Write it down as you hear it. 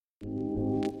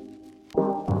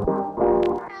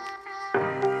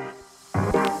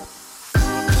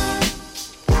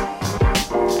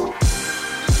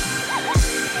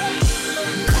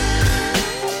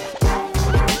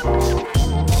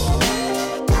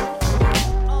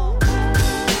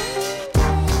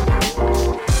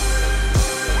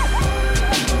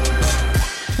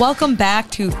Welcome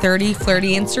back to 30,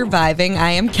 Flirty, and Surviving.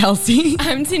 I am Kelsey.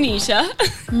 I'm Tanisha.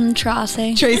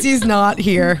 Tracy. Tracy's not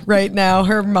here right now.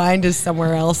 Her mind is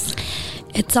somewhere else.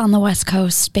 It's on the West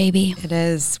Coast, baby. It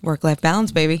is work-life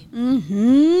balance, baby.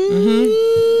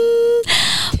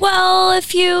 Well,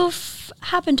 if you've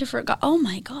happened to forgot, oh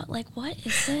my God, like what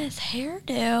is this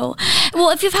hairdo? Well,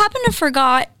 if you've happened to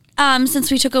forgot, since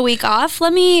we took a week off,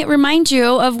 let me remind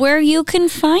you of where you can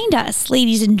find us,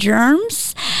 ladies and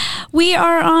germs. We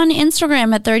are on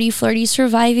Instagram at 30 Flirty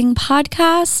Surviving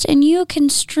Podcast, and you can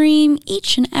stream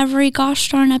each and every gosh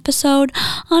darn episode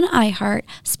on iHeart,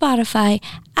 Spotify,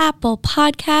 Apple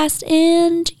Podcast,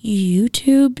 and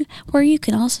YouTube, where you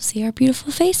can also see our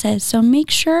beautiful faces. So make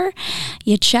sure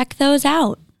you check those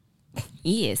out.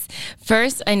 Yes.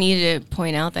 First, I need to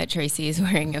point out that Tracy is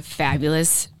wearing a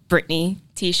fabulous Britney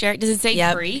t-shirt. Does it say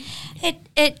free?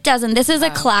 It doesn't. This is a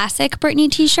classic Britney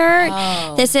t-shirt.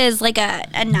 Oh. This is like a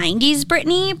 90s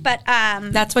Britney, but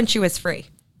that's when she was free.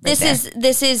 This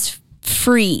is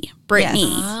free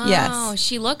Britney. Yes. Oh,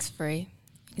 she looks free.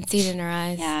 You can see it in her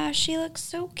eyes. Yeah, she looks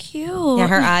so cute. Yeah,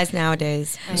 her eyes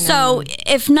nowadays. So,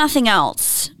 if nothing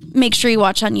else, make sure you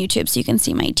watch on YouTube so you can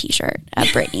see my t-shirt of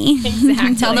Britney.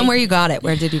 Exactly. Tell them where you got it.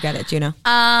 Where did you get it? Do you know?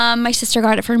 My sister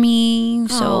got it for me.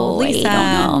 So, Lisa.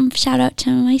 I don't know. Shout out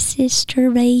to my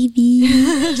sister, baby.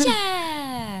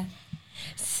 Yeah.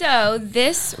 So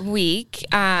this week,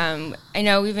 I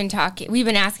know we've been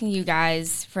asking you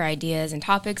guys for ideas and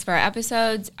topics for our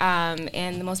episodes,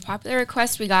 and the most popular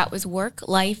request we got was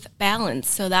work-life balance.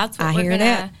 So that's what we're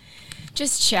gonna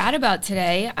just chat about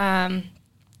today. I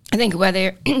think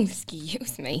whether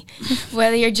excuse me,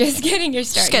 whether you're just getting your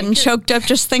start, Just getting choked up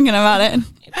just thinking about it.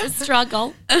 it's a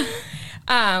struggle.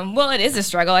 Well, it is a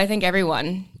struggle. I think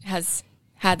everyone has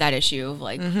had that issue of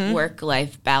like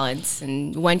work-life balance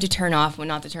and when to turn off, when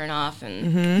not to turn off,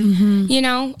 and you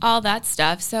know, all that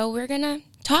stuff. So we're gonna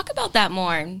talk about that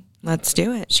more. Let's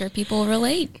do it. Sure, people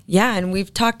relate. Yeah, and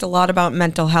we've talked a lot about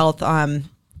mental health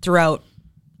throughout,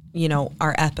 you know,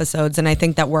 our episodes, and I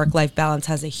think that work-life balance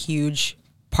has a huge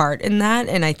part in that,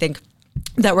 and I think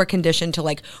that we're conditioned to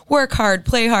like work hard,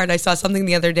 play hard. I saw something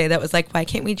the other day that was like, why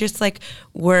can't we just like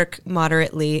work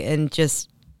moderately and just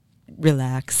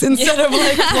relax instead of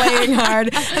like playing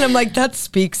hard? And I'm like, that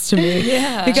speaks to me.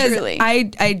 Yeah, because truly.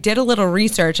 I did a little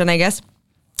research, and I guess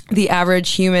the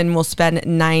average human will spend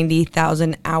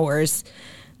 90,000 hours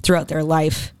throughout their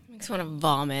life Makes me want to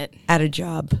vomit. at a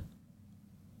job.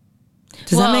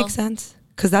 Does that make sense?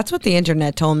 Because that's what the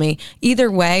internet told me. Either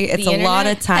way, it's a lot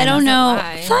of time. I don't know.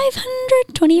 lie.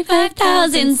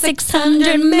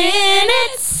 525,600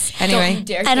 minutes. Anyway,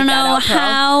 I don't know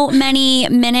how many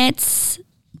minutes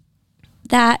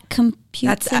that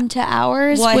computes into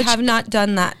hours. well, which, I have not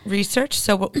done that research,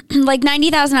 so like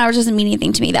 90,000 hours doesn't mean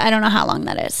anything to me. That I don't know how long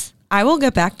that is. I will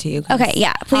get back to you guys. Okay,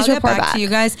 yeah, please I'll report get back to you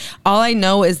guys. All I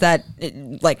know is that,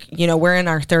 like, you know, we're in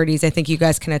our 30s. I think you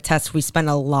guys can attest we spend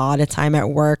a lot of time at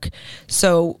work.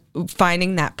 So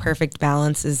finding that perfect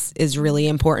balance is really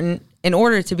important in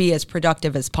order to be as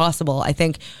productive as possible. I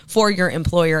think for your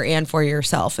employer and for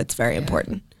yourself, it's very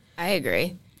important. I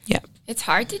agree. Yeah. It's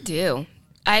hard to do.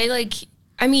 I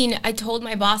told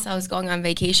my boss I was going on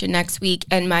vacation next week,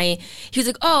 and he was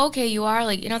like, oh, okay, you are?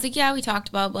 Like, and I was like, yeah, we talked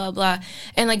about blah, blah.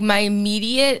 And like my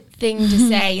immediate thing to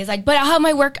say is like, but I'll have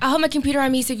my computer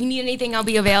on me, so if you need anything, I'll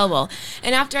be available.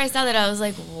 And after I saw that, I was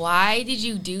like, why did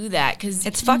you do that? Because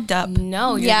It's fucked up.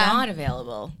 no, you're Yeah. not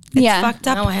available. It's Yeah. fucked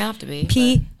up. No, I have to be.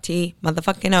 PT,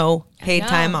 motherfucking O, paid know.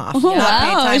 time off. Oh, Not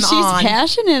paid wow, time she's on.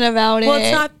 passionate about Well, it.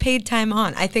 it's not paid time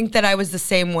on. I think that I was the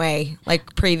same way.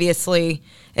 Like previously,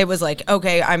 it was like,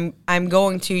 okay, I'm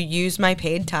going to use my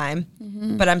paid time,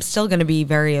 but I'm still going to be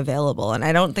very available. And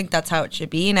I don't think that's how it should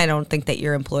be. And I don't think that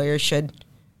your employer should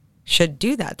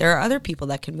do that. There are other people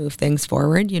that can move things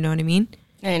forward. You know what I mean?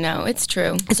 I know, it's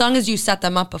true. As long as you set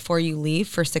them up before you leave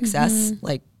for success,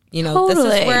 like, you know, this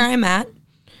Totally. is where I'm at.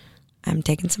 I'm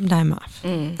taking some time off.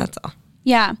 That's all.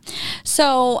 Yeah.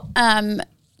 So,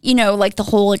 you know, like the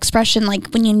whole expression, like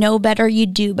when you know better, you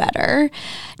do better.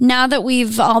 Now that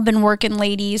we've all been working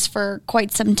ladies for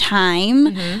quite some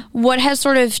time, what has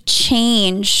sort of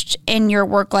changed in your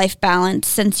work-life balance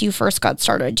since you first got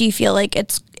started? Do you feel like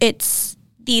it's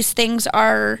these things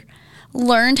are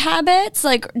learned habits?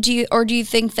 Like, do you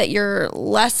think that you're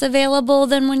less available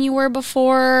than when you were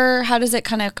before? How does it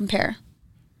kind of compare?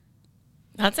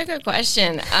 That's a good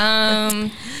question.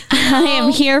 I I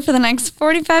am here for the next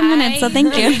 45 minutes, so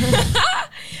thank you.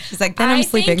 She's like, then I'm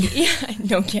sleeping. Yeah,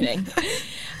 no kidding.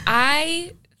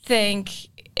 I think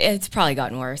it's probably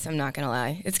gotten worse. I'm not going to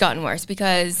lie. It's gotten worse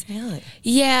because, Really?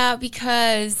 yeah,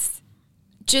 because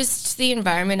just the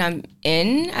environment I'm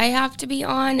in, I have to be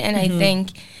on. And I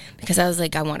think because I was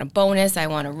like, I want a bonus, I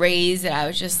want a raise, that I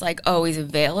was just like always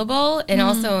available. And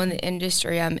also in the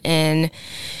industry I'm in,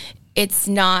 it's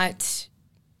not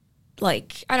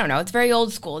like, I don't know, it's very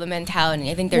old school, the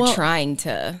mentality. I think they're trying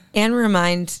to. And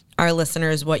remind our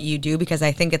listeners what you do, because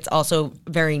I think it's also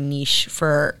very niche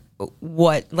for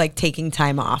what, like taking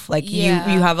time off. Like you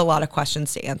have a lot of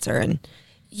questions to answer. And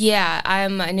yeah,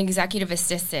 I'm an executive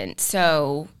assistant,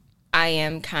 so I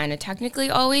am kind of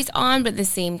technically always on, but at the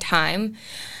same time,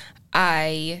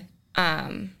 I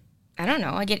don't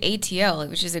know, I get ATO,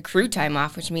 which is accrued time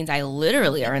off, which means I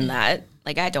literally earn that.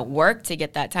 Like I had to work to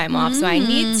get that time off. So I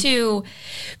need to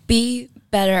be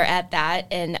better at that,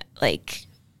 and like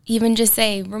even just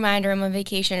say reminder I'm on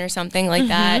vacation or something like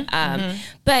that.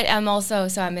 But I'm also,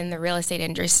 so I'm in the real estate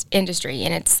industry,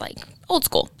 and it's like old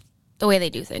school, the way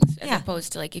they do things, as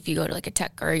opposed to like if you go to like a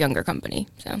tech or a younger company.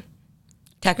 So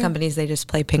tech companies, they just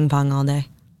play ping pong all day.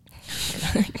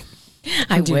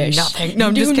 I wish. Nothing. No,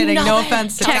 I'm just kidding. No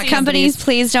offense to Tech companies,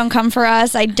 please don't come for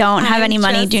us. I don't have any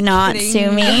money. Do not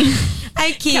sue me.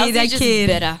 I kid.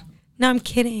 Bitter. No, I'm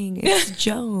kidding. It's a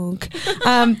joke.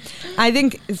 I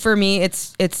think for me,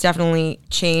 it's definitely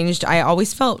changed. I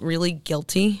always felt really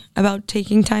guilty about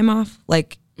taking time off.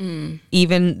 Like,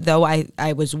 even though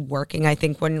I was working, I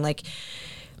think when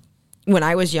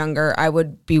I was younger, I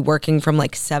would be working from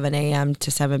like 7 a.m.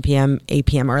 to 7 p.m., 8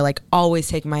 p.m., or like always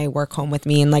take my work home with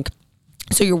me. And like,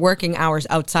 so you're working hours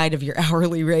outside of your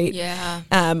hourly rate,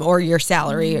 or your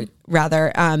salary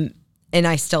rather. And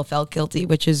I still felt guilty,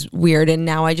 which is weird. And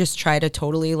now I just try to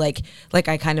totally like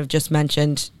I kind of just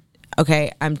mentioned,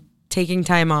 okay, I'm taking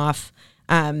time off.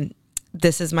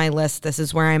 This is my list. This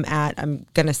is where I'm at. I'm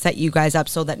going to set you guys up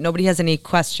so that nobody has any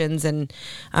questions, and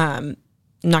I'm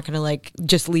not going to like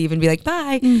just leave and be like,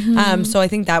 bye. So I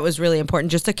think that was really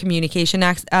important. Just the communication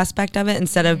aspect of it,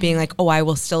 instead of being like, oh, I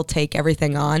will still take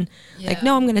everything on. Like,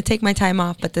 no, I'm going to take my time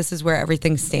off, but this is where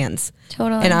everything stands.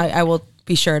 Totally. And I will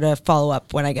be sure to follow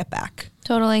up when I get back.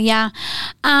 Totally. Yeah.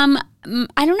 I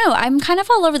don't know. I'm kind of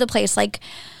all over the place. Like,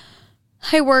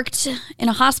 I worked in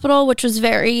a hospital, which was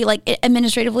very like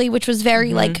administratively, which was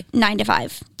very like 9 to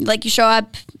 5. Like you show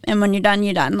up, and when you're done,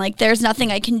 you're done. Like there's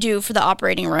nothing I can do for the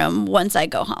operating room once I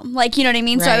go home. Like, you know what I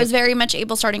mean? Right. So I was very much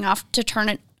able starting off to turn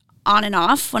it on and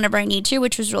off whenever I need to,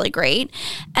 which was really great.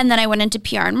 And then I went into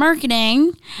PR and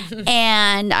marketing,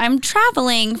 and I'm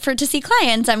traveling to see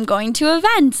clients. I'm going to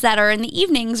events that are in the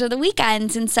evenings or the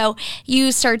weekends. And so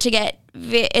you start to get,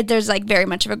 there's like very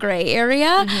much of a gray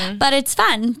area, but it's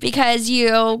fun because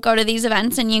you go to these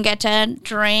events and you get to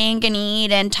drink and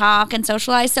eat and talk and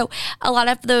socialize. So a lot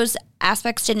of those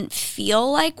aspects didn't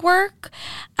feel like work,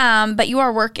 but you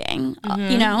are working,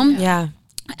 you know? Yeah.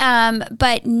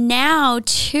 But now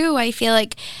too, I feel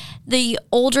like the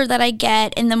older that I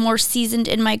get and the more seasoned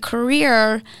in my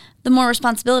career, the more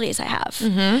responsibilities I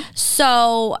have.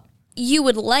 So you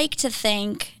would like to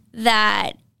think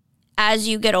that as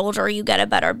you get older, you get a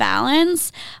better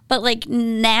balance. But like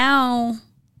now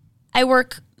I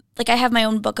work, like I have my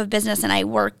own book of business and I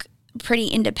work pretty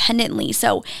independently.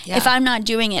 So if I'm not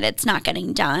doing it, it's not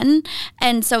getting done.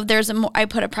 And so I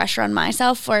put a pressure on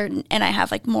myself and I have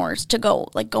like more to go,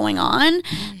 like going on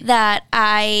that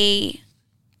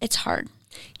it's hard.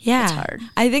 Yeah. It's hard.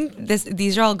 I think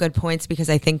these are all good points,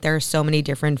 because I think there are so many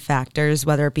different factors,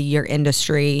 whether it be your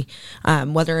industry,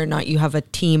 whether or not you have a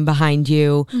team behind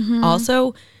you.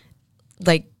 Also,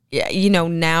 like, you know,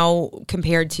 now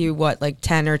compared to what, like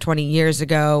 10 or 20 years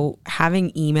ago,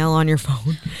 having email on your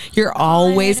phone, you're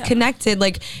always connected.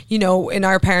 Like, you know, and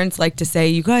our parents like to say,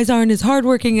 you guys aren't as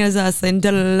hardworking as us, and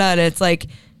da da da. It's like,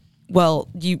 well,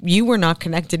 you were not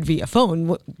connected via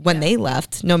phone when they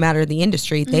left. No matter the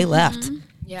industry, they left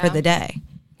for the day.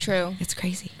 True. It's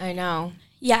crazy. I know.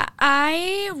 Yeah,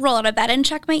 I roll out of bed and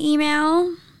check my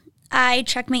email. I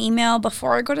check my email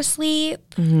before I go to sleep.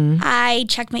 I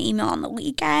check my email on the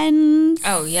weekends.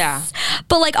 Oh, yeah.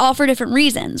 But like all for different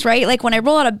reasons, right? Like when I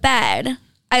roll out of bed,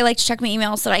 I like to check my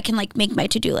email so that I can like make my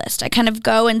to-do list. I kind of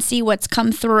go and see what's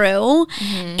come through,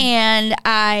 and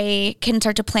I can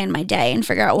start to plan my day and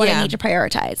figure out what I need to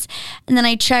prioritize. And then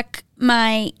I check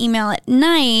my email at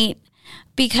night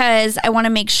because I want to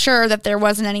make sure that there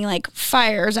wasn't any like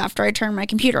fires after I turn my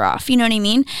computer off. You know what I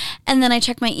mean? And then I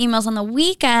check my emails on the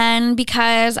weekend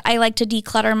because I like to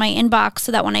declutter my inbox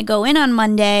so that when I go in on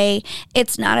Monday,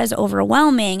 it's not as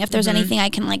overwhelming. If there's anything I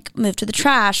can like move to the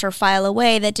trash or file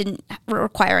away that didn't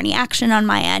require any action on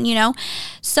my end, you know?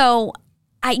 So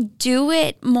I do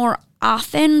it more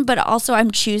often, but also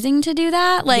I'm choosing to do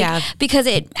that because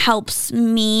it helps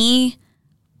me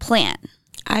plan.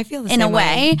 I feel the in a same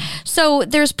way. So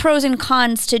there's pros and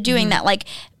cons to doing that. Like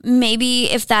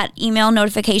maybe if that email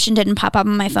notification didn't pop up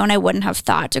on my phone, I wouldn't have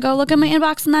thought to go look at my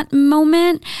inbox in that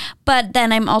moment. But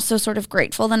then I'm also sort of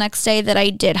grateful the next day that I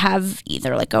did have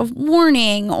either like a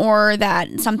warning or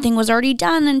that something was already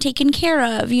done and taken care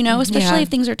of, you know, especially if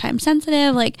things are time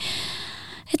sensitive. Like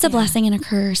it's a blessing and a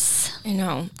curse. I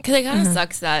know. Because it kind of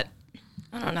sucks that,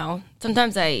 I don't know,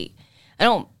 sometimes I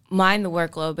don't mind the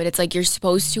workload, but it's like you're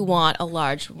supposed to want a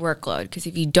large workload, because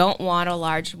if you don't want a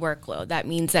large workload, that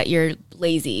means that you're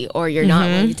lazy or you're not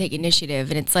willing to take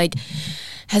initiative. And it's like,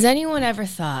 has anyone ever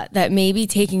thought that maybe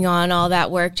taking on all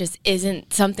that work just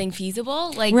isn't something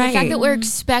feasible? Like the fact that we're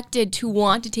expected to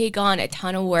want to take on a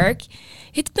ton of work,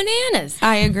 it's bananas.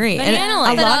 I agree.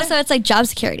 Banana-like. But also it's like job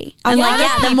security. A I'm lot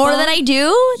like, of the more people- that I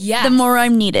do, Yes. the more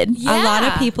I'm needed. Yeah. A lot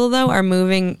of people, though, are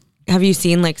moving. Have you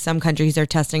seen, like, some countries are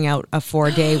testing out a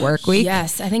 4-day work week?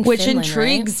 Yes, I think Which Finland,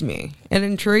 intrigues me. It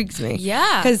intrigues me.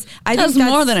 Yeah. Because I think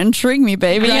that's intrigue me,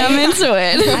 baby. I'm into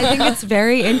it. I think it's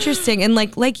very interesting. And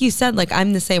like you said, like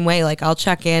I'm the same way. Like I'll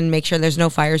check in, make sure there's no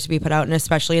fires to be put out. And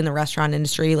especially in the restaurant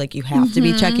industry, like you have to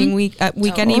be checking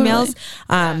weekend emails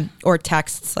or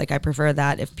texts. Like I prefer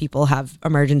that if people have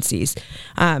emergencies.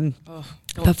 But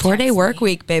 4-day work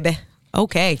week, baby.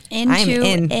 Okay. I'm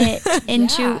in.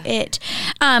 Into it.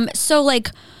 So like,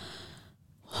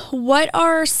 what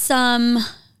are some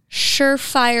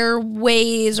surefire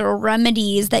ways or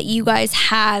remedies that you guys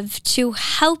have to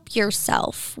help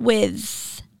yourself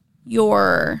with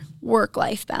your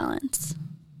work-life balance?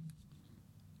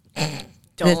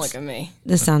 Don't look at me.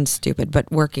 This sounds stupid,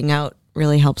 but working out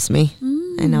really helps me.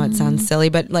 I know it sounds silly,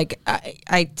 but like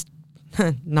I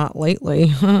not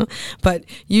lately, but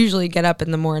usually get up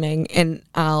in the morning and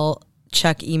I'll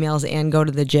check emails and go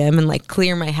to the gym and like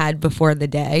clear my head before the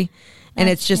day. And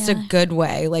it's just a good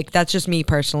way. Like that's just me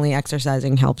personally.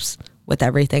 Exercising helps with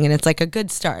everything. And it's like a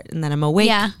good start. And then I'm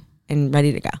awake and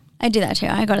ready to go. I do that too.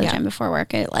 I go to the gym before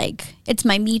work. It's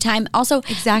my me time. Also,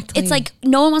 Exactly. it's like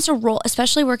no one wants to roll,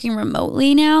 especially working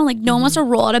remotely now. Like no one wants to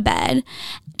roll out of bed,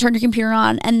 turn your computer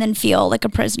on, and then feel like a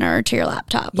prisoner to your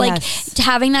laptop. Yes. Like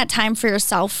having that time for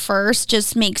yourself first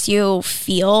just makes you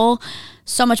feel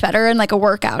so much better. And like a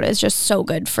workout is just so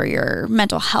good for your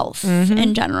mental health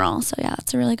in general. So yeah,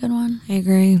 that's a really good one. I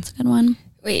agree. It's a good one.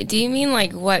 Wait, do you mean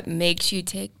like what makes you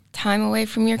take time away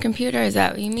from your computer? Is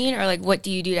that what you mean? Or like what do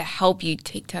you do to help you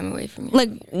take time away from your Like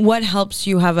what helps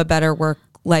you have a better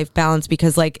work-life balance?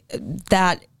 Because like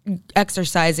that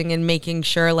exercising and making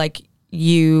sure like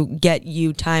you get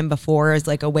you time before is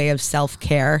like a way of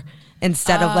self-care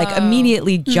instead of like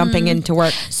immediately jumping into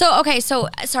work. So, okay. So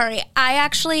sorry.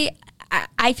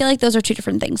 I feel like those are two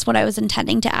different things, what I was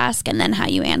intending to ask and then how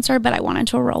you answer, but I wanted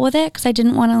to roll with it because I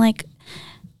didn't want to like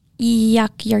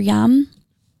yuck your yum.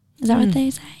 Is that what they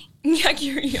say? Yuck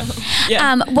your yum.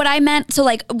 Yeah. What I meant, so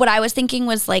like what I was thinking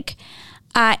was like,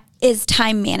 is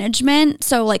time management.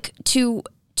 So like to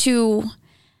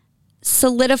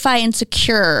solidify and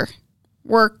secure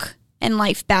work and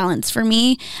life balance for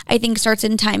me, I think starts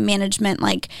in time management,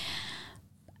 like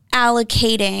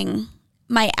allocating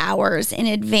my hours in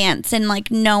advance and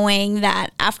like knowing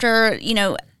that after, you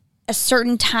know, a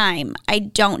certain time, I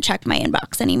don't check my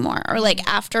inbox anymore. Or like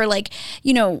after like,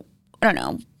 you know, I don't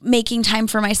know, making time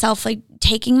for myself, like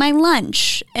taking my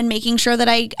lunch and making sure that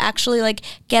I actually like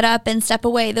get up and step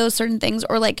away, those certain things.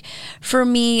 Or like for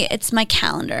me, it's my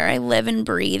calendar. I live and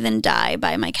breathe and die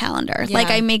by my calendar. Yeah. Like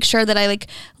I make sure that I like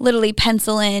literally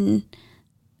pencil in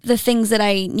the things that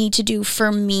I need to do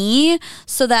for me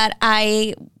so that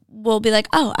I will be like,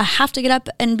 oh, I have to get up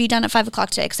and be done at 5 o'clock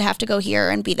today because I have to go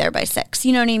here and be there by 6.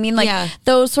 You know what I mean? Like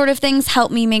those sort of things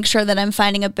help me make sure that I'm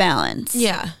finding a balance.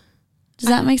 Yeah. Does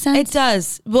that make sense? It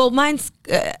does. Well, mine's,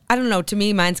 I don't know, to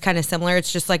me, mine's kind of similar.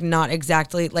 It's just like not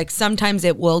exactly, like sometimes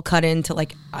it will cut into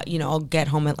like, you know, I'll get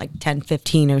home at like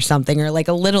 10:15 or something or like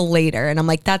a little later. And I'm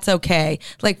like, that's okay.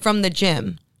 Like from the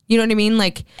gym. You know what I mean?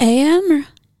 Like AM? Or?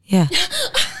 Yeah.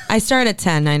 I start at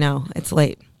 10. I know. It's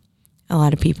late. A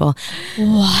lot of people.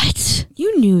 What?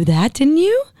 You knew that, didn't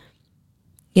you?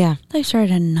 Yeah. They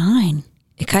started at 9.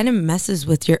 It kind of messes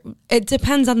with your, it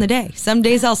depends on the day. Some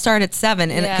days I'll start at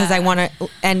 7 and because I want to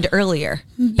end earlier.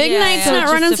 Big Night's So not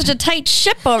it's running just such a tight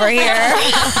ship over here.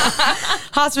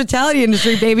 Hospitality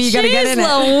industry, baby. You got to get in it.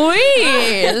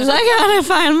 Louise. I gotta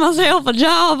find myself a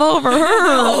job over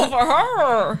her. Over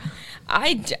her.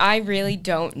 I really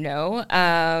don't know.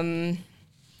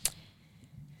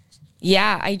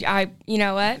 Yeah, I you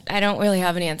know what? I don't really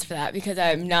have an answer for that because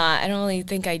I don't really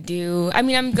think I do. I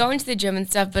mean, I'm going to the gym and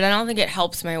stuff, but I don't think it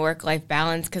helps my work-life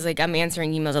balance because like I'm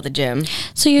answering emails at the gym.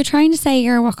 So you're trying to say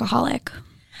you're a workaholic?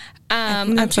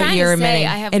 I'm that's what trying you're to say admitting.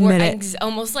 I have Admit it.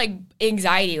 almost like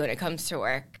anxiety when it comes to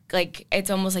work. Like, it's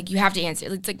almost like you have to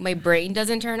answer. It's like my brain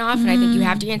doesn't turn off, and I think you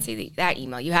have to answer that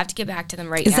email. You have to get back to them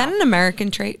right now. Is that an American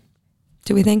trait?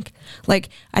 Do we think? Like,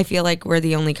 I feel like we're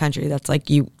the only country that's like,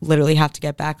 you literally have to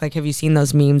get back. Like, have you seen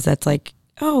those memes that's like,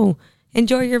 oh,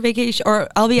 enjoy your vacation, or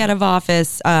I'll be out of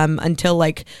office until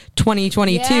like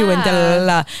 2022 and da, da, da,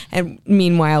 da. And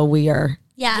meanwhile we are.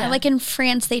 Yeah, like in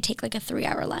France, they take like a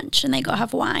 3-hour lunch and they go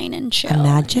have wine and chill.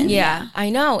 Imagine. Yeah, I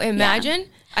know. Imagine.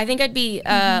 I think I'd be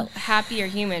a happier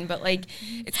human, but like,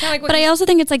 it's kind of like what But I also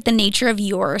think it's like the nature of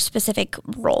your specific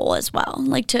role as well.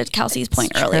 Like to Kelsey's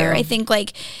point earlier, true. I think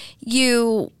like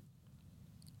you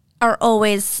are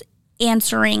always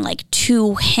answering like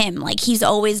to him. Like he's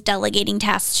always delegating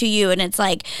tasks to you, and it's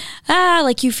like,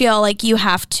 like you feel like you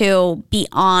have to be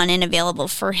on and available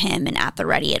for him and at the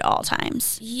ready at all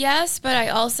times. Yes, but I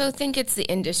also think it's the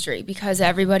industry, because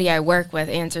everybody I work with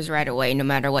answers right away no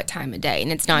matter what time of day.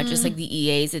 And it's not just like the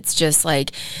EAs, it's just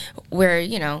like where,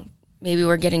 maybe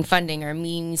we're getting funding, or a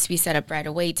meeting needs to be set up right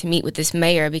away to meet with this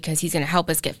mayor because he's going to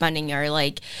help us get funding, or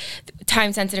like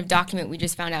time sensitive document we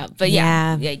just found out. But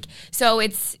yeah. Like, so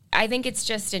I think it's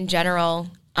just in general,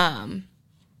 so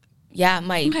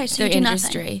the you do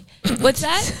industry. What's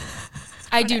that?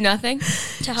 I do nothing.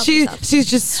 To help yourself. She's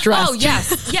just stressed. Oh,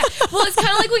 yes. Yeah. Well, it's kind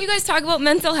of like what you guys talk about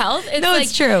mental health. It's No, like,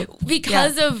 it's true.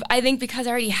 Because I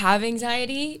already have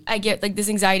anxiety, I get like this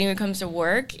anxiety when it comes to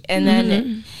work. And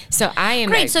then, so I am.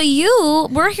 Great. So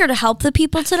we're here to help the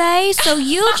people today. So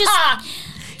you just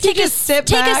take a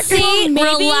seat, maybe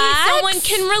relax. someone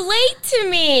can relate to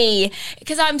me,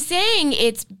 because I'm saying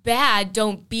it's bad.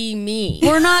 Don't be me.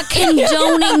 We're not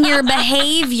condoning your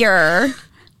behavior.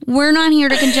 We're not here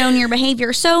to condone your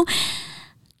behavior. So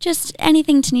just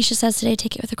anything Tanisha says today,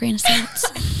 take it with a grain of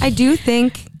salt. I do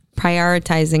think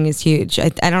prioritizing is huge. I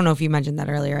don't know if you mentioned that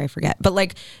earlier. I forget. But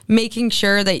like making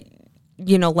sure that,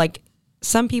 like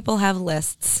some people have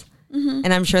lists.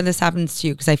 And I'm sure this happens to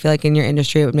you, because I feel like in your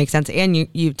industry it would make sense. And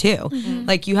you too.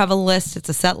 Like you have a list, it's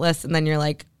a set list. And then you're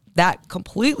like, that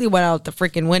completely went out the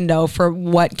freaking window for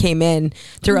what came in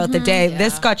throughout the day. Yeah.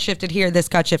 This got shifted here. This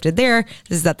got shifted there.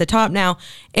 This is at the top now.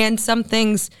 And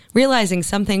realizing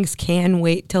some things can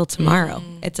wait till tomorrow.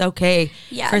 It's okay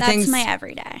for that's things my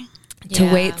everyday.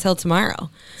 to wait till tomorrow.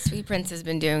 Sweet Prince has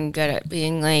been doing good at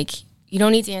being like, you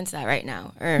don't need to answer that right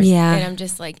now. And I'm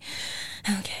just like,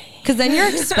 okay. Because then you're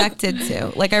expected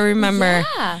to. Like I remember...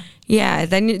 Yeah,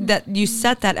 then you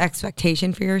set that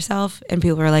expectation for yourself, and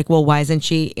people are like, well, why isn't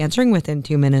she answering within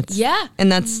 2 minutes? Yeah.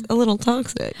 And that's a little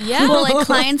toxic. Yeah. Well, like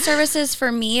client services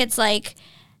for me, it's like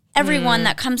everyone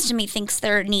that comes to me thinks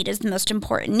their need is the most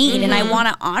important need. And I want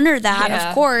to honor that,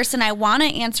 of course, and I want to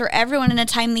answer everyone in a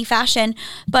timely fashion.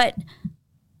 But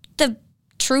the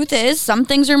truth is some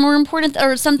things are more important,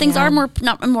 or some things are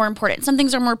not more important. Some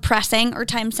things are more pressing or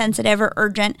time sensitive or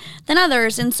urgent than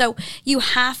others. And so you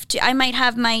have to, I might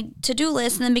have my to-do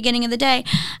list in the beginning of the day.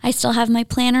 I still have my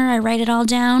planner. I write it all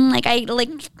down. Like I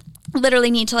literally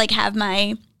need to have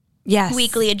my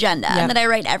weekly agenda and that I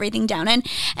write everything down in.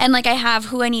 And like I have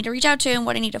who I need to reach out to and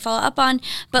what I need to follow up on.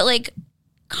 But like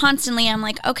constantly I'm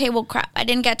like, okay, well, crap, I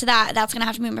didn't get to that. That's going to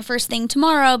have to be my first thing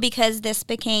tomorrow, because this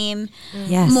became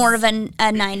more of a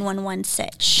 911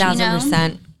 sitch.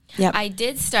 1,000%. Yep. I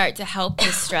did start to help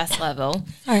the stress level.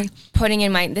 Sorry. Putting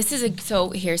in mind,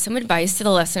 so here's some advice to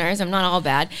the listeners. I'm not all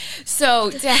bad.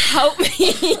 So to help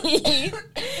me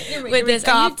with this,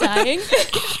 are you dying?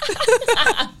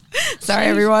 Sorry,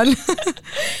 everyone.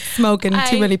 Smoking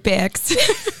too many packs.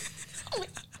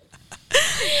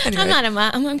 Anyway. I'm not a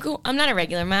mom. I'm not a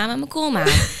regular mom. I'm a cool mom.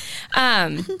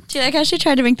 Do you like how she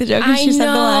tried to make the joke and she said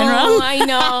the line wrong? I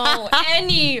know.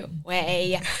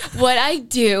 Anyway, what I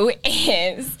do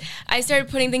is I started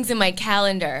putting things in my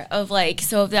calendar of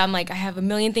so if I'm I have a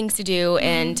million things to do,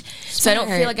 and so I don't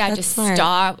feel like I have to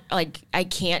stop. Like I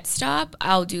can't stop.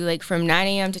 I'll do from 9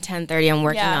 a.m. to 10:30. I'm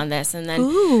working on this, and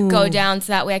then go down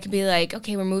so that way I can be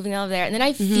okay, we're moving over there, and then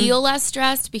I feel less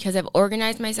stressed because I've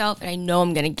organized myself and I know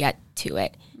I'm gonna get to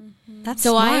it. That's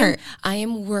so smart. I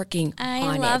am working on it.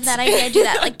 I love that idea. I do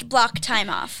that, block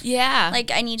time off. Yeah.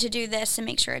 I need to do this and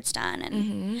make sure it's done.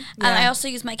 And I also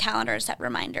use my calendar to set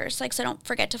reminders, so I don't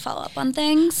forget to follow up on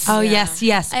things. Oh, yes.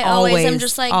 I always am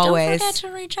just don't forget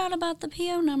to reach out about the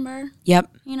PO number.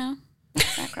 Yep.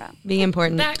 That crap. Being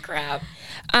important. That crap.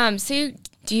 So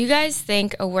do you guys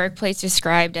think a workplace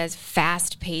described as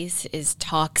fast-paced is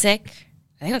toxic?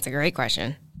 I think that's a great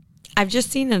question. I've just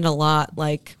seen it a lot,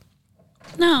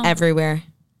 No. everywhere.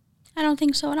 I don't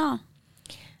think so at all.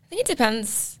 I think it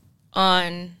depends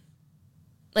on,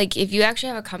 if you actually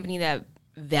have a company that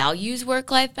values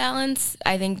work-life balance,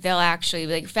 I think they'll actually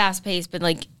be like fast-paced, but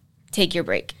like take your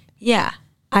break. Yeah.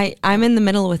 I'm in the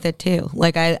middle with it too.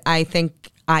 Like I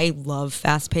think I love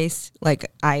fast pace.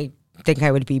 Like I think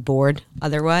I would be bored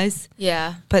otherwise.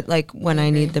 Yeah. But like when I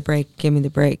need the break, give me the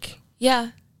break. Yeah.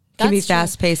 Can be That's true.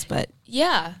 fast paced, but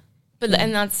Yeah. But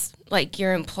and that's like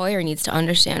your employer needs to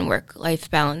understand work-life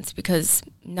balance because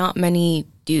not many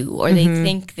do, or they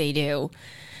think they do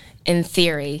in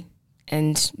theory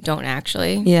and don't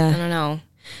actually. Yeah. I don't know.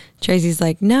 Tracy's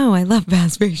like, no, I love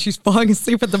fast pace. She's falling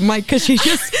asleep at the mic because she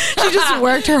just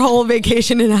worked her whole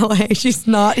vacation in LA. She's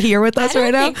not here with us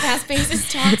right now. I think fast-paced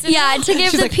is toxic. Yeah, to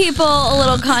give the people a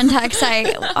little context,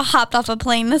 I hopped off a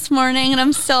plane this morning and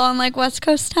I'm still on like West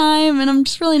Coast time and I'm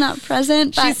just really not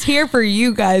present. But She's here for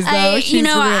you guys though.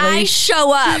 I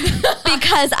show up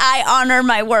because I honor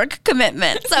my work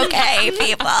commitments. Okay,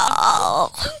 people.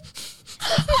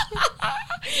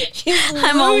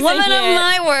 I'm a woman of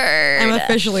my word. I'm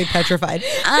officially petrified.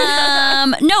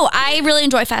 No, I really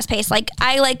enjoy fast pace. Like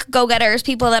I like go-getters,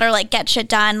 people that are like get shit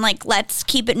done, like let's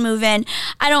keep it moving.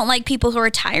 I don't like people who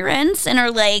are tyrants and are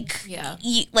like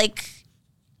like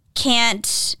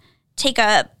can't take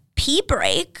a pee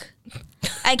break.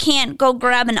 I can't go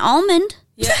grab an almond.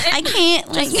 Yeah. I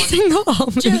can't like Single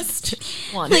almond.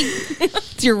 Just one. like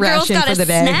It's your girls ration got for a the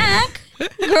day. snack.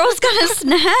 Girls got a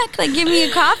snack. Like, give me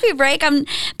a coffee break.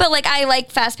 But like, I like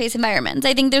fast-paced environments.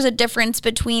 I think there's a difference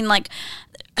between like,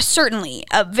 certainly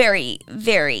a very,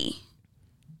 very.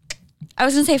 I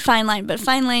was gonna say fine line, but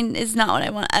fine line is not what I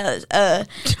want.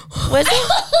 What's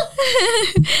it?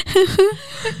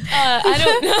 I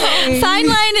don't know. Fine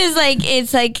line is like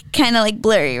it's like kind of like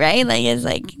blurry, right? Like it's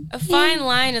like A fine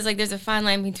line is like there's a fine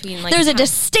line between like there's a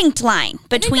distinct line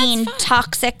between fine.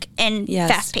 toxic and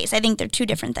Yes. fast-paced. I think they're two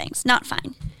different things. Not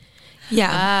fine.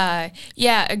 Yeah.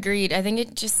 Yeah, agreed. I think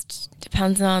it just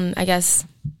depends on, I guess,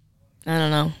 I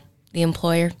don't know, the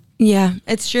employer. Yeah,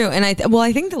 it's true. And I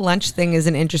think the lunch thing is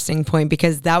an interesting point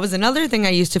because that was another thing I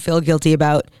used to feel guilty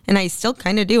about. And I still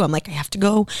kind of do. I'm like, I have to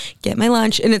go get my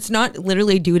lunch. And it's not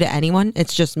literally due to anyone.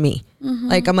 It's just me.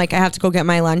 Like, I'm like, I have to go get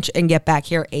my lunch and get back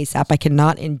here ASAP. I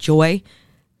cannot enjoy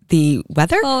the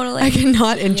weather. Totally. I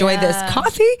cannot enjoy this Yeah.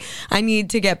 coffee. I need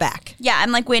to get back. Yeah, I'm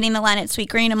like waiting in the line at Sweet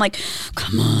Green. I'm like,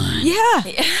 come on. Yeah.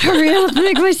 Hurry up,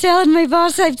 make my salad. My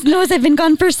boss knows I've been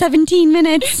gone for 17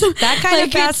 minutes. That kind like,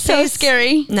 of fast it's so pace.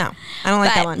 scary. No, I don't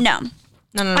like that But one. no.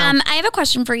 No. I have a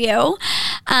question for you.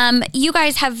 You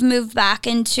guys have moved back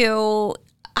into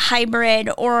hybrid,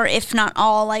 or if not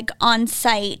all, like on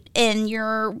site in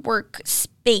your work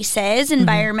spaces,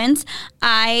 environments.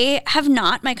 I have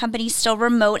not. My company's still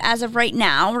remote as of right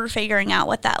now. We're figuring out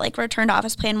what that like return to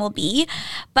office plan will be.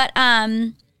 But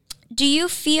do you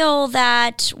feel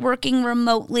that working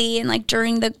remotely and like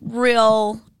during the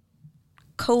real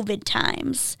COVID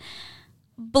times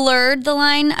blurred the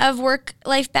line of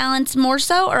work-life balance more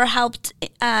so, or helped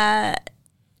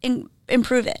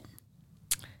improve it?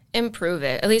 Improve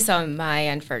it, at least on my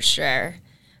end for sure.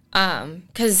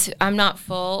 Because I'm not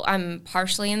full, I'm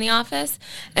partially in the office,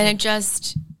 and it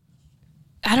just,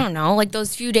 I don't know, like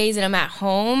those few days that I'm at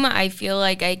home, I feel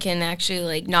like I can actually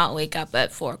like not wake up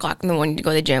at 4 o'clock in the morning to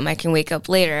go to the gym. I can wake up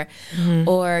later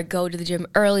or go to the gym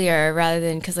earlier rather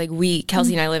than, because like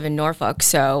Kelsey and I live in Norfolk,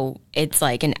 so it's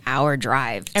like an hour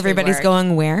drive. to Everybody's work.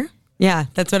 going where? Yeah,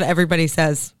 that's what everybody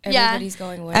says. Everybody's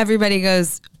going where? Everybody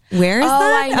goes, where is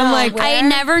that? I know. I'm like, I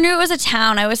never knew it was a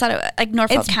town. I always thought it was like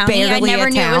Norfolk It's County. I barely never a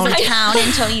knew it was a town. town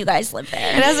until you guys lived it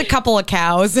there. has a couple of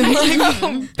cows and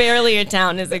like Barely a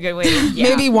town is a good way to,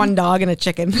 maybe one dog and a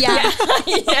chicken. Yeah.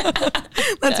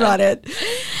 That's about it.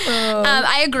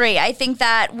 I agree. I think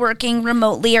that working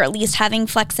remotely, or at least having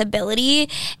flexibility,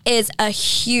 is a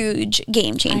huge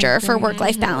game changer for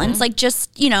work-life balance. Like,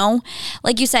 just,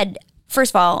 like you said,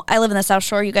 first of all, I live in the South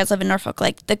Shore. You guys live in Norfolk.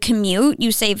 Like, the commute,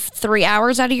 you save 3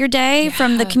 hours out of your day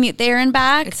from the commute there and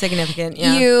back. It's significant.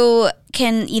 Yeah. You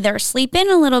can either sleep in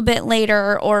a little bit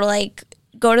later or like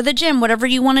go to the gym, whatever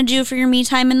you want to do for your me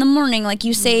time in the morning. Like,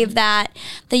 you save that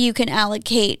you can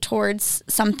allocate towards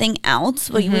something else,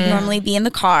 what you would normally be in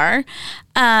the car.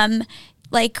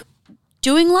 Like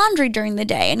doing laundry during the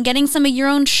day and getting some of your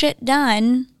own shit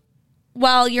done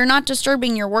while you're not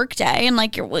disturbing your work day and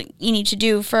like what you need to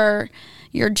do for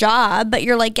your job, but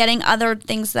you're like getting other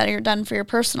things that are done for your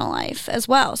personal life as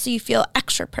well. So you feel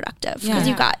extra productive because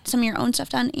you got some of your own stuff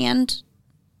done and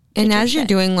as you're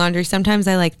doing laundry, sometimes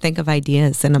I like think of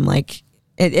ideas and I'm like,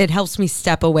 it helps me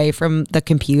step away from the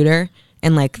computer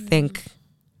and like think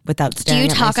without Do staring you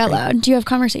at my talk out screen. loud? Do you have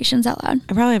conversations out loud?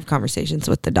 I probably have conversations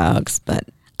with the dogs, but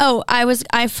Oh,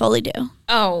 I fully do.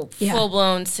 Yeah.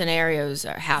 full-blown scenarios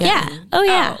are happening. Yeah. Oh,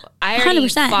 yeah. I already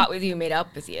 100%. fought with you, made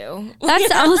up with you.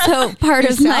 That's also part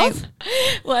of my.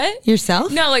 What?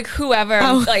 Yourself? No, like whoever.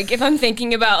 Like if I'm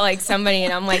thinking about like somebody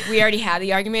and I'm like, we already had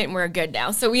the argument and we're good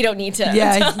now, so we don't need to.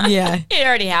 Yeah. It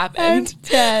already happened.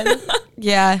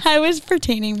 Yeah. I was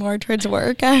pertaining more towards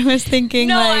work. I was thinking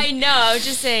No, I know. I was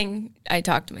just saying I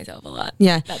talk to myself a lot.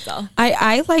 Yeah. That's all.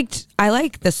 I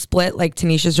like the split like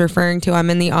Tanisha's referring to. I'm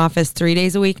in the office 3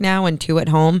 days a week now and 2 at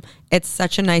home. It's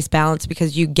such a nice balance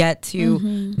because you get to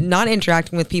not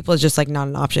interacting with people is just like not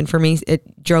an option for me.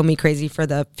 It drove me crazy for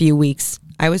the few weeks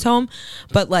I was home,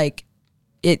 but like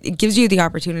it gives you the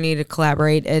opportunity to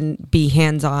collaborate and be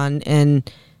hands-on and,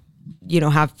 you know,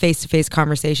 have face-to-face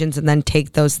conversations and then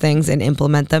take those things and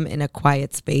implement them in a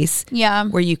quiet space. Yeah.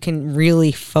 Where you can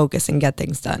really focus and get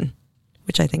things done,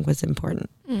 which I think was important.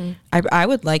 I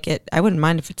would like it. I wouldn't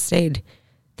mind if it stayed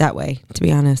that way, to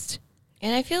be honest.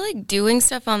 And I feel like doing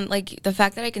stuff on like the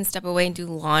fact that I can step away and do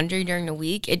laundry during the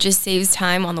week, it just saves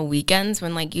time on the weekends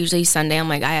when like usually Sunday I'm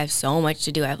like, I have so much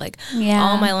to do. I have like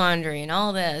all my laundry and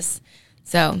all this.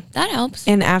 So that helps.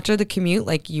 And after the commute,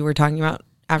 like you were talking about,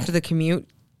 after the commute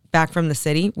back from the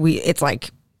city, it's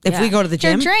like if we go to the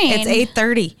gym, it's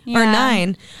 8:30 or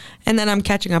 9, and then I'm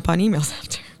catching up on emails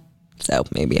after. So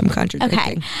maybe I'm contradicting.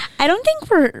 Okay. I don't think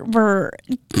we're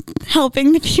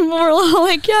helping the people. We're all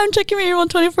like, yeah, I'm checking my email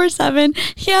 24/7.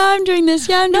 Yeah, I'm doing this.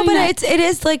 Yeah, I'm doing that. But it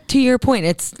is like, to your point,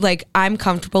 it's like I'm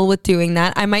comfortable with doing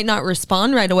that. I might not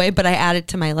respond right away, but I add it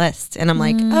to my list and I'm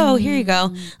like, oh, here you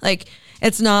go. Like,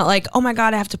 it's not like, oh my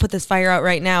God, I have to put this fire out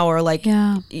right now. Or like,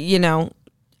 you know,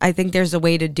 I think there's a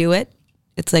way to do it.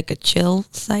 It's like a chill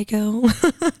psycho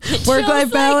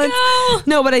work-life balance.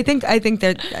 No, but I think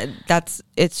that's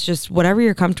it's just whatever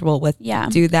you're comfortable with. Yeah.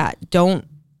 Do that. Don't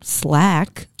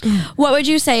slack. What would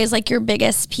you say is like your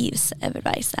biggest piece of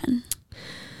advice then?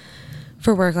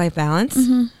 For work-life balance?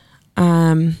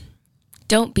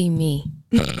 Don't be me.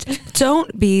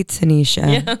 Don't be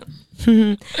Tanisha.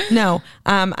 No,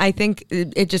 I think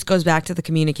it just goes back to the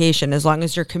communication. As long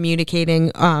as you're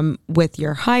communicating with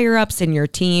your higher ups and your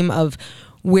team of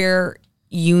where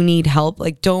you need help,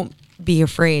 like don't be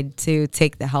afraid to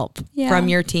take the help from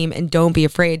your team, and don't be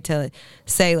afraid to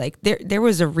say like there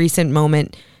was a recent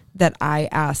moment that I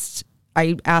asked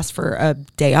for a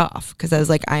day off because I was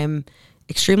like, I am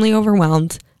extremely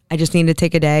overwhelmed. I just need to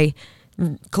take a day,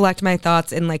 collect my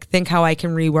thoughts, and like think how I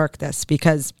can rework this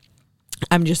because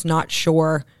I'm just not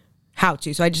sure how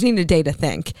to. So I just need a day to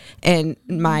think. And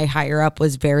my higher up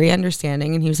was very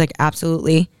understanding. And he was like,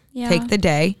 absolutely, take the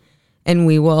day and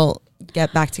we will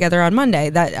get back together on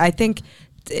Monday. That I think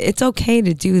it's okay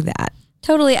to do that.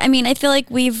 Totally. I mean, I feel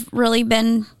like we've really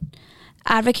been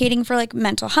advocating for like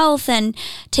mental health and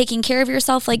taking care of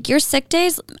yourself. Like your sick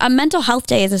days, a mental health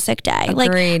day is a sick day.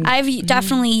 Agreed. Like I've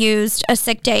definitely used a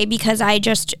sick day because I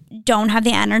just don't have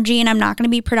the energy and I'm not going to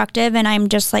be productive. And I'm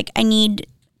just like, I need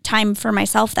time for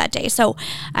myself that day. So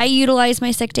I utilize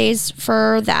my sick days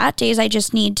for that. Days I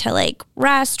just need to like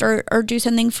rest or do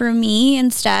something for me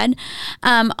instead.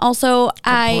 Also,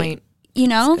 Point. you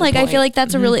know, like I feel like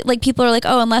that's a really, like people are like,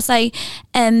 oh, unless I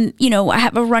am, you know, I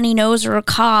have a runny nose or a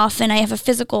cough and I have a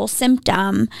physical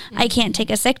symptom, I can't take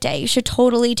a sick day. You should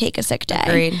totally take a sick day.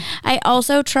 Agreed. I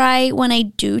also try when I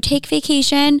do take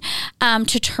vacation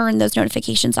to turn those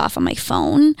notifications off on my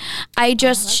phone. I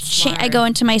just, I go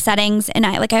into my settings and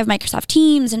I have Microsoft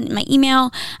Teams and my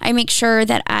email. I make sure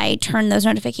that I turn those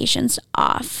notifications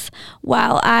off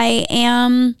while I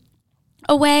am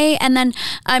away. And then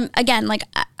again, like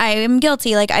I am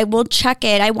guilty, like I will check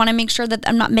it. I want to make sure that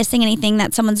I'm not missing anything,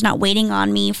 that someone's not waiting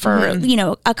on me for you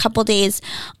know, a couple days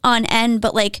on end,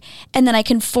 but like, and then I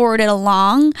can forward it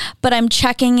along, but I'm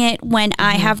checking it when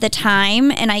I have the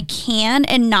time and I can,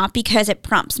 and not because it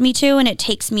prompts me to and it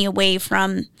takes me away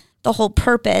from the whole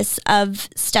purpose of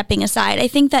stepping aside. I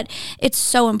think that it's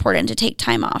so important to take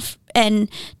time off and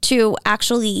to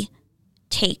actually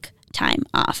take time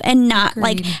off and not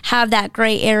like have that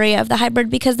gray area of the hybrid,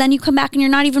 because then you come back and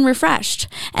you're not even refreshed,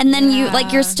 and then you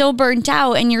like you're still burnt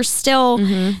out and you're still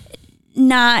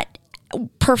not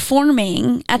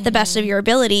performing at the best of your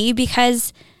ability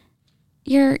because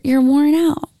you're worn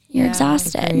out, you're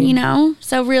exhausted, you know.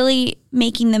 So really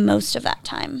making the most of that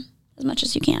time as much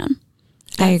as you can.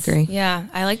 I agree. Yeah,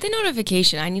 I like the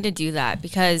notification. I need to do that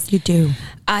because You do.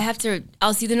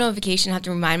 I'll see the notification, have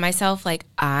to remind myself, like,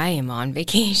 I am on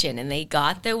vacation and they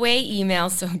got the way email,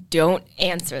 so don't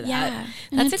answer that. Yeah.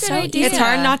 That's a good idea. It's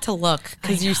hard not to look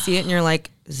because you see it and you're like,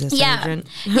 is this Yeah. urgent?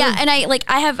 Yeah. And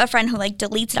I have a friend who like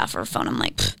deletes it off her phone. I'm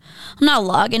like, "Pfft, I'm not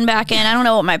logging back in. I don't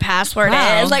know what my password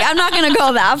Wow. is. Like, I'm not going to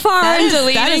go that far That in is-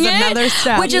 deleting that is it. another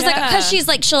step. Which is like, Yeah. because she's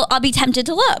like, I'll be tempted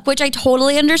to look, which I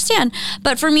totally understand.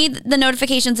 But for me, the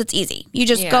notifications, it's easy. You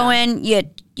just go in, you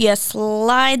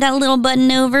slide that little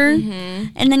button over,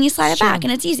 and then you slide it back,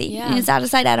 and it's easy. Yeah. And it's out of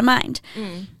sight, out of mind.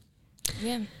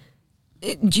 Yeah.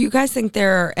 Do you guys think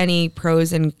there are any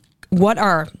pros and what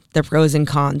are the pros and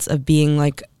cons of being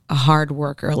like a hard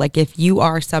worker? Like if you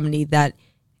are somebody that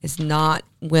is not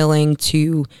willing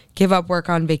to give up work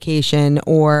on vacation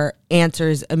or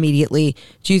answers immediately,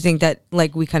 do you think that,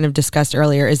 like we kind of discussed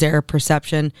earlier, is there a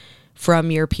perception from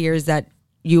your peers that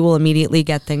you will immediately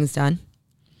get things done?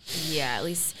 Yeah, at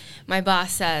least my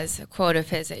boss says, a quote of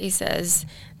his, he says,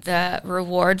 the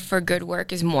reward for good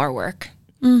work is more work.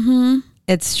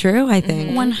 It's true, I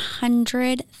think.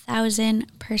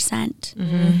 100,000%.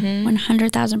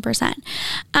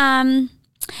 100,000%.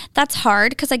 That's hard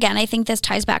because, again, I think this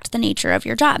ties back to the nature of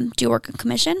your job. Do you work a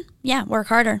commission? Yeah, work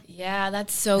harder. Yeah,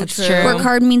 that's so That's true. true. Work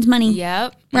hard means money,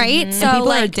 Yep. right? So, People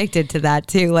are like, addicted to that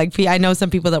too. Like I know some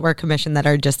people that work commission that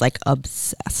are just like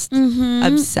obsessed,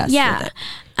 obsessed with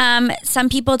it. Some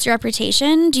people, it's your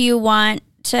reputation. Do you want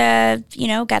to,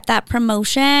 get that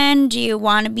promotion? Do you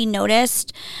want to be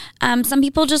noticed? Some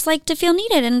people just like to feel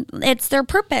needed and it's their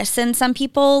purpose. And some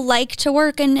people like to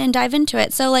work and dive into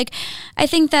it. So like, I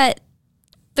think that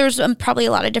there's probably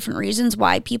a lot of different reasons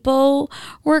why people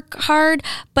work hard.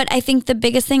 But I think the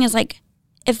biggest thing is like,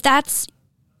 if that's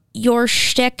your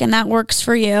shtick and that works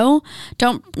for you,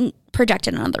 don't project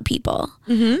it on other people.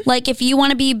 Like if you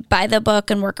want to be by the book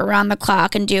and work around the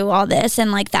clock and do all this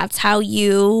and like that's how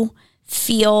you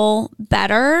feel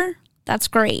better, that's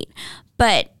great.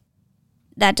 But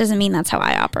that doesn't mean that's how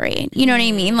I operate. You know what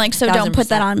I mean? Like, so don't put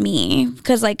that on me.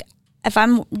 Because like if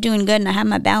I'm doing good and I have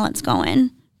my balance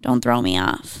going, don't throw me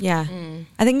off. Yeah.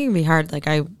 I think it can be hard. Like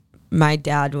my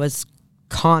dad was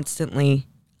constantly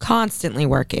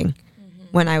working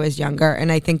when I was younger.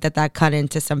 And I think that cut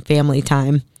into some family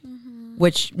time,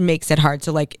 which makes it hard.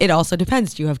 So like, it also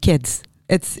depends. Do you have kids?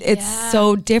 It's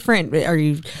so different. Are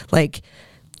you like,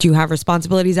 do you have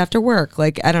responsibilities after work?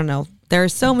 Like, I don't know. There are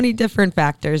so many different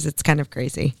factors. It's kind of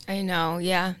crazy. I know.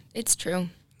 Yeah, it's true.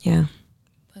 Yeah.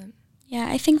 Yeah,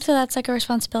 I think so that's like a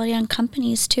responsibility on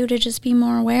companies too to just be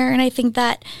more aware. And I think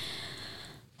that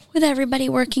with everybody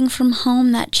working from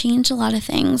home, that changed a lot of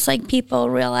things. Like people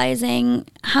realizing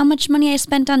how much money I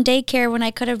spent on daycare when I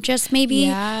could have just maybe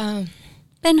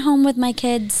been home with my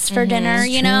kids for dinner,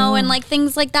 and like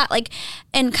things like that. Like,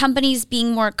 and companies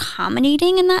being more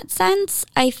accommodating in that sense,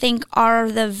 I think are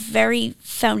the very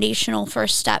foundational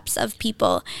first steps of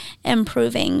people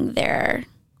improving their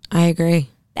I agree.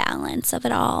 balance of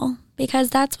it all.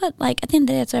 Because that's what, like, at the end of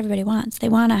the day, that's what everybody wants. They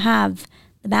want to have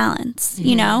the balance,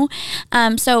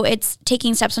 So it's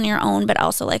taking steps on your own, but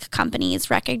also like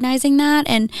companies recognizing that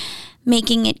and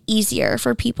making it easier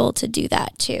for people to do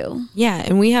that too. Yeah.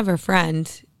 And we have a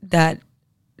friend that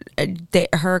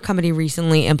her company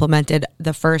recently implemented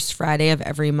the first Friday of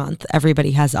every month.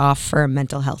 Everybody has off for a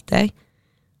mental health day,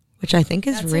 which I think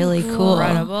is really cool.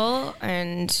 Incredible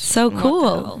and So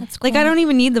cool. Like I don't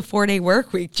even need the 4-day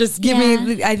work week. Just give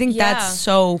me, I think that's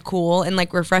so cool and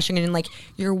like refreshing and like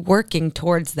you're working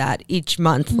towards that each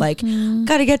month. Like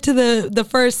got to get to the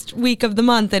first week of the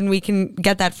month and we can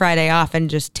get that Friday off and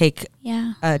just take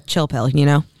a chill pill,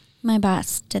 My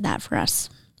boss did that for us.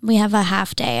 We have a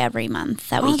half day every month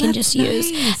that we can just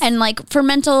use. And like for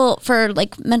mental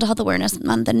health awareness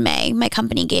month in May, my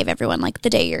company gave everyone like the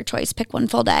day of your choice, pick one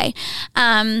full day.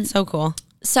 So cool.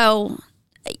 So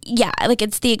yeah, like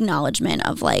it's the acknowledgement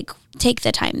of like, take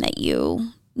the time that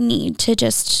you need to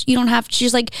just, you don't have to,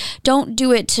 she's like, don't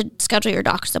do it to schedule your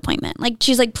doctor's appointment. Like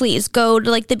she's like, please go to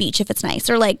like the beach if it's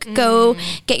nice or like go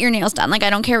get your nails done. Like,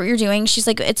 I don't care what you're doing. She's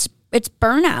like, it's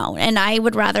burnout. And I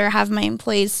would rather have my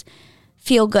employees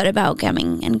feel good about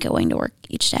coming and going to work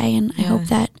each day. And I hope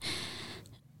that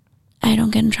I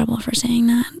don't get in trouble for saying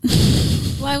that.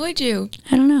 Why would you?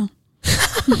 I don't know.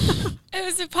 It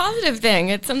was a positive thing.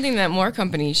 It's something that more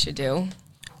companies should do.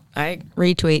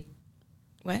 Retweet.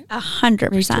 What?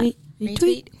 100%.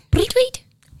 Retweet. Retweet.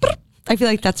 I feel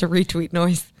like that's a retweet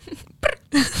noise.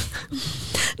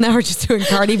 Now we're just doing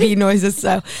Cardi B noises.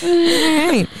 So, all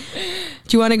right.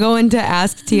 Do you want to go into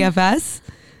Ask TFS?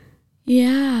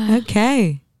 Yeah.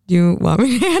 Okay. Do you want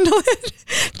me to handle it?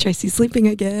 Tracy's sleeping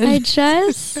again. I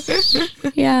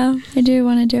do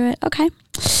want to do it. Okay.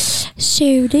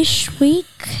 So this week,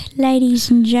 ladies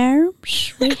and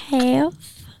germs, we have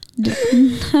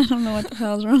I don't know what the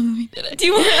hell's wrong with me. Do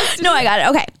you want us to? No, I got it.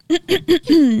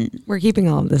 Okay. We're keeping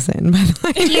all of this in, by the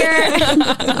way. Dear,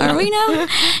 are we now?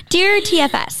 Dear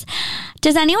TFS,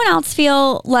 does anyone else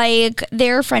feel like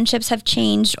their friendships have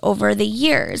changed over the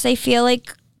years? I feel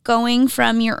like going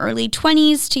from your early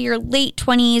 20s to your late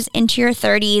 20s into your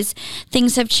 30s,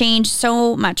 things have changed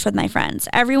so much with my friends.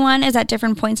 Everyone is at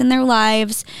different points in their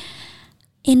lives.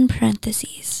 In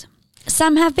parentheses,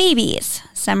 some have babies,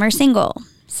 some are single,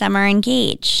 some are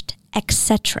engaged,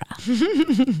 etc.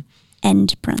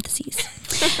 End parentheses.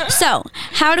 So,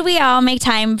 how do we all make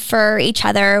time for each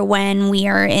other when we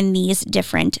are in these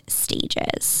different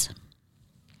stages?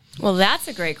 Well, that's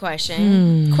a great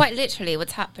question. Quite literally,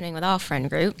 what's happening with our friend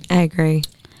group? I agree.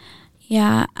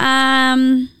 Yeah.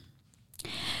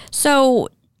 So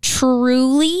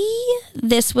truly,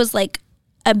 this was like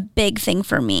a big thing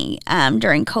for me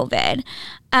during COVID.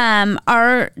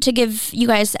 To give you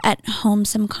guys at home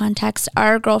some context,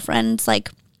 our girlfriends,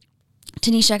 like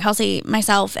Tanisha, Kelsey,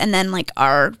 myself, and then like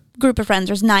our group of friends,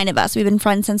 there's 9 of us. We've been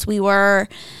friends since we were,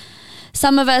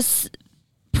 some of us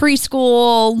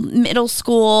preschool, middle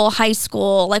school, high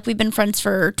school. Like we've been friends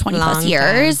for 20 plus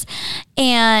years.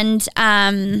 And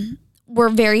we're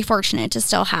very fortunate to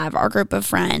still have our group of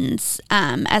friends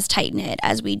as tight-knit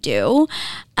as we do.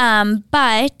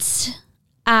 But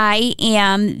I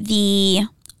am the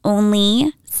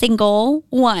only single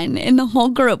one in the whole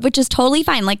group, which is totally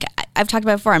fine. Like I've talked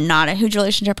about before, I'm not a huge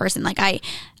relationship person. Like I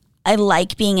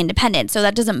like being independent, so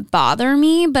that doesn't bother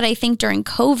me. But I think during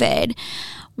COVID,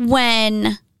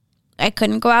 when I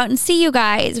couldn't go out and see you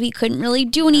guys, we couldn't really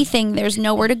do anything, there's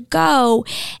nowhere to go,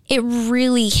 it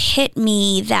really hit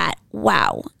me that,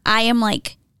 wow, I am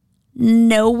like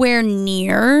nowhere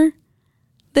near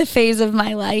the phase of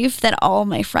my life that all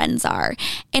my friends are.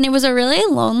 And it was a really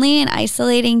lonely and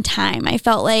isolating time. I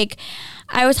felt like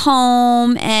I was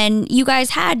home and you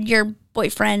guys had your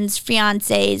boyfriends,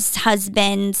 fiancés,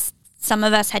 husbands. Some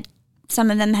of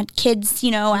them had kids,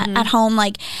 at home.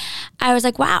 Like, I was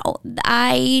like, wow,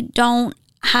 I don't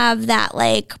have that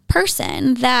like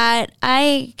person that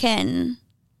I can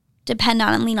depend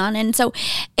on and lean on. And so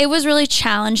it was really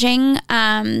challenging.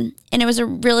 And it was a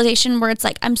realization where it's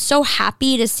like, I'm so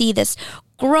happy to see this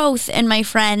growth in my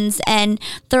friends and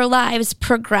their lives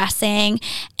progressing.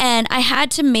 And I had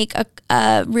to make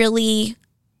a really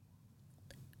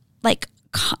like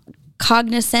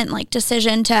cognizant like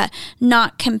decision to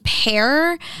not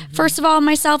compare, first of all,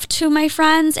 myself to my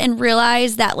friends, and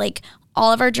realize that like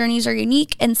all of our journeys are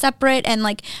unique and separate, and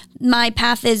like my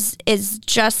path is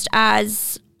just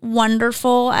as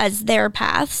wonderful as their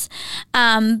paths.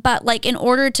 But like in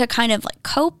order to kind of like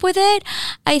cope with it,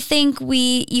 I think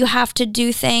you have to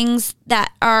do things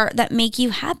that make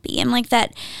you happy and like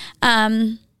that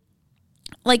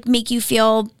like make you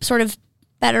feel sort of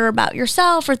better about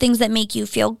yourself, or things that make you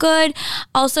feel good.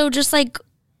 Also just like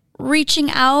reaching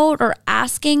out or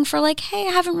asking for like, hey,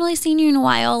 I haven't really seen you in a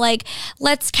while, like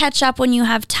let's catch up when you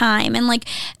have time, and like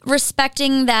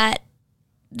respecting that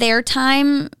their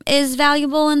time is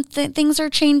valuable and things are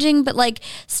changing, but like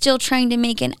still trying to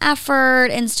make an effort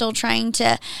and still trying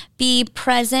to be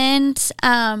present.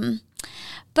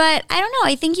 But I don't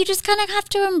know, I think you just kind of have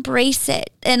to embrace it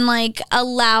and like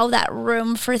allow that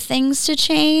room for things to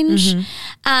change.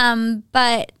 And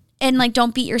like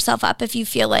don't beat yourself up if you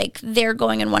feel like they're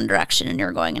going in one direction and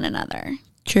you're going in another.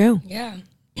 True. Yeah.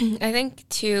 I think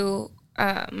too,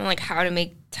 like how to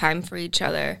make time for each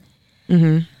other.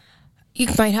 You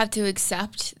might have to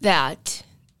accept that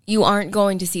you aren't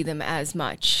going to see them as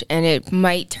much, and it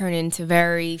might turn into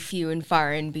very few and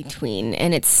far in between,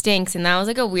 and it stinks. And that was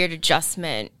like a weird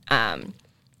adjustment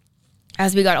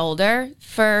as we got older,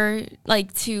 for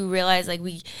like to realize like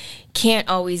we can't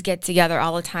always get together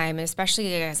all the time, and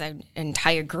especially as an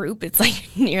entire group, it's like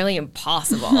nearly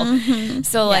impossible.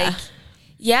 So like,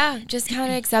 yeah, just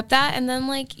kind of accept that, and then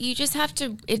like you just have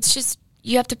to.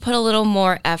 You have to put a little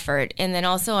more effort, and then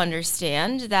also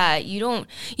understand that you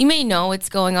may know what's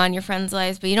going on in your friends'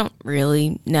 lives, but you don't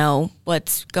really know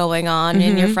what's going on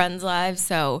in your friends' lives.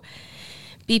 So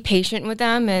be patient with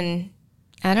them, and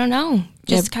I don't know,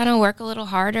 just kind of work a little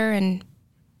harder. And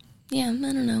yeah, I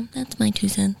don't know. That's my 2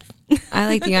 cents. I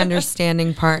like the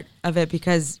understanding part of it,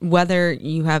 because whether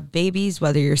you have babies,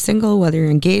 whether you're single, whether you're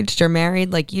engaged or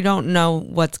married, like you don't know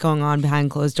what's going on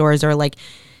behind closed doors, or like,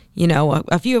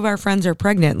 a few of our friends are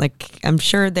pregnant. Like, I'm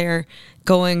sure they're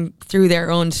going through their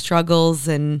own struggles,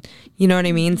 and you know what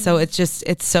I mean? So it's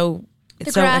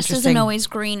the so grass interesting. isn't always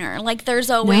greener. Like there's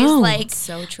always No. like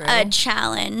So true. a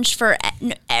challenge for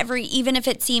every, even if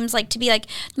it seems like to be like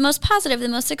the most positive, the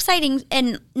most exciting,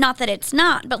 and not that it's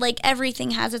not, but like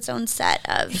everything has its own set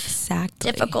of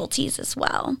Exactly. difficulties as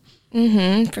well.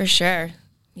 For sure.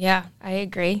 Yeah, I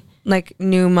agree. Like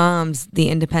new moms, the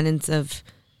independence of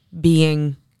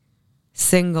being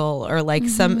single, or like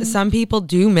some people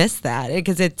do miss that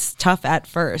because it's tough at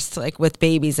first, like with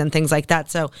babies and things like that.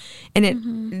 So, and it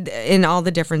in all the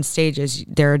different stages,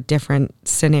 there are different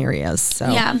scenarios. So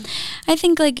Yeah. I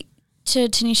think like to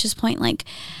Tanisha's point, like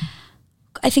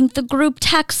I think the group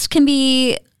text can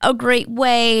be a great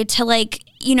way to like,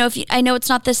 you know, I know it's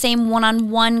not the same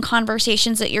one-on-one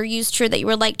conversations that you're used to or that you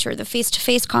were like to, or the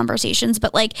face-to-face conversations,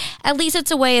 but like at least it's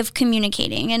a way of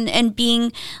communicating and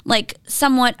being like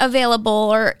somewhat available,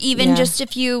 or even just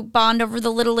if you bond over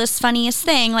the littlest, funniest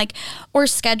thing, like, or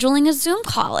scheduling a Zoom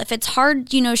call. If it's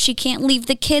hard, you know, she can't leave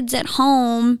the kids at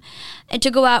home and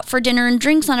to go out for dinner and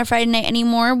drinks on a Friday night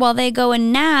anymore while they go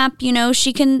and nap, you know,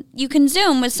 you can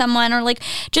Zoom with someone, or like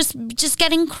just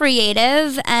getting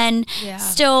creative and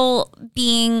still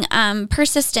being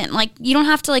persistent. Like you don't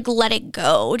have to like let it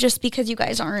go just because you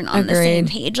guys aren't on the same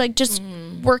page, like just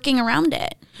working around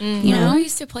it. You know, we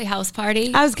used to play House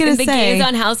Party. I was gonna the say. games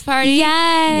on House Party.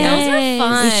 yes. Those were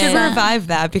fun. we should revive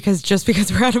that, because just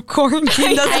because we're out of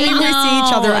quarantine doesn't mean we see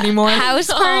each other anymore.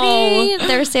 House Party,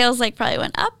 their sales like probably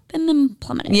went up and then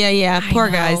plummeted. Yeah. Poor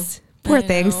know. guys. Poor I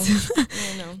things. know.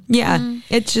 I know. Yeah.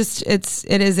 It's just,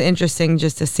 it is interesting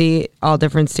just to see all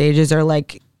different stages, or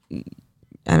like,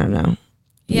 I don't know.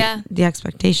 Yeah. The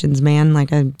expectations, man,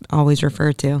 like I always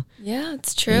refer to. Yeah,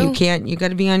 it's true. You got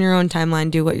to be on your own timeline,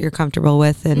 do what you're comfortable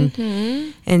with,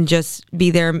 and just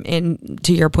be there. And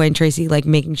to your point, Tracy, like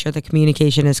making sure the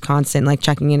communication is constant, like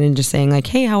checking in and just saying like,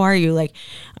 hey, how are you? Like,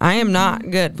 I am not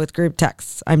good with group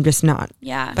texts. I'm just not.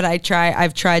 Yeah. But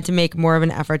I've tried to make more of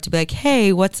an effort to be like,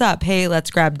 hey, what's up? Hey, let's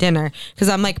grab dinner. Because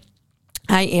I'm like,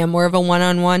 I am more of a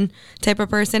one-on-one type of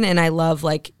person, and I love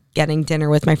like getting dinner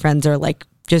with my friends, or like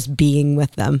just being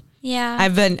with them. Yeah.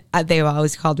 They've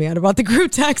always called me out about the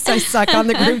group text. I suck on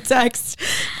the group text.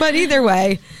 But either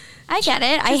way. I get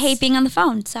it. I hate being on the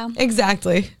phone, so.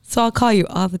 Exactly. So I'll call you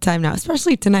all the time now,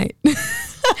 especially tonight.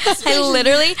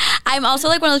 I'm also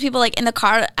like one of those people, like in the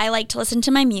car, I like to listen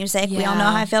to my music. We all know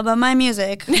how I feel about my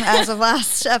music. As of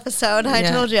last episode, I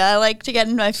told you I like to get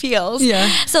in my feels. Yeah.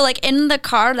 So like in the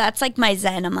car, that's like my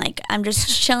zen. I'm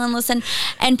just chilling, listen.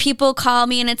 And people call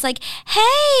me and it's like,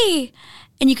 hey.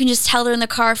 And you can just tell they're in the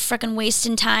car freaking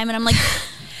wasting time. And I'm like,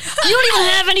 you don't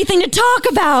even have anything to talk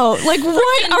about. Like,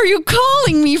 what are you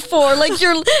calling me for? Like,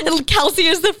 Kelsey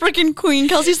is the freaking queen.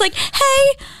 Kelsey's like,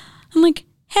 hey. I'm like,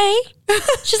 hey.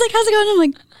 She's like, how's it going? I'm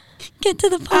like, get to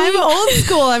the point. I'm old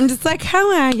school. I'm just like,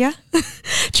 how are ya?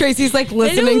 Tracy's like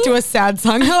listening to a sad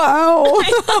song. Hello.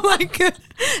 I'm like,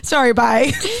 sorry,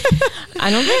 bye.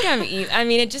 I don't think I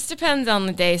mean, it just depends on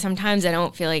the day. Sometimes I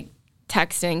don't feel like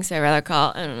texting, so I'd rather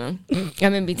call. I don't know.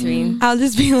 I'm in between. I'll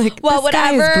just be like, well, the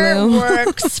sky is whatever blue.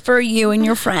 works for you and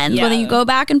your friends, whether you go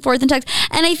back and forth and text.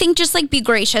 And I think just like be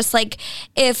gracious. Like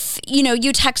if, you know,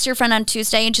 you text your friend on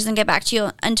Tuesday and she doesn't get back to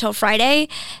you until Friday,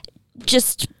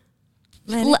 just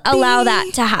allow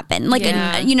that to happen. Like,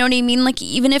 you know what I mean? Like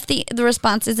even if the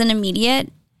response isn't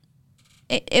immediate,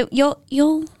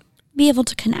 you'll be able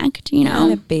to connect, you know?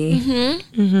 Let it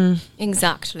be.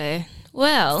 Exactly.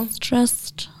 Well,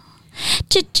 Just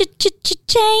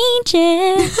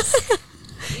changes.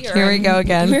 Here we go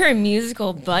again. We're a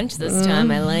musical bunch this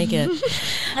time. I like it.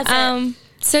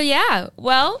 So yeah,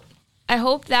 well, I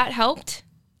hope that helped.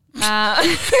 She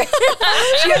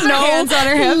has no hands on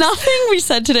her hips. Nothing we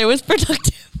said today was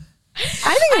productive.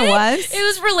 I think it was. It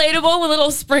was relatable with a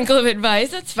little sprinkle of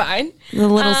advice. That's fine. A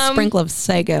little sprinkle of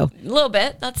Psycho. A little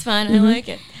bit. That's fine. I like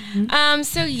it.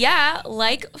 So yeah,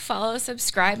 like, follow,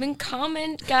 subscribe, and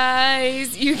comment,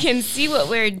 guys. You can see what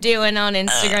we're doing on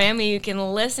Instagram, and you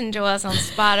can listen to us on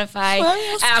Spotify,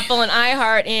 Apple, and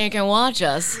iHeart, and you can watch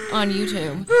us on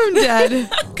YouTube. I'm dead.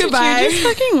 Goodbye. Just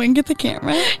fucking wink at the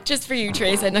camera. Just for you,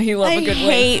 Trace. I know you love a good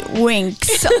wink. hate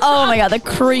winks. Oh my god, the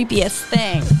creepiest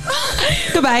thing.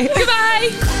 Goodbye.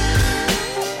 Goodbye.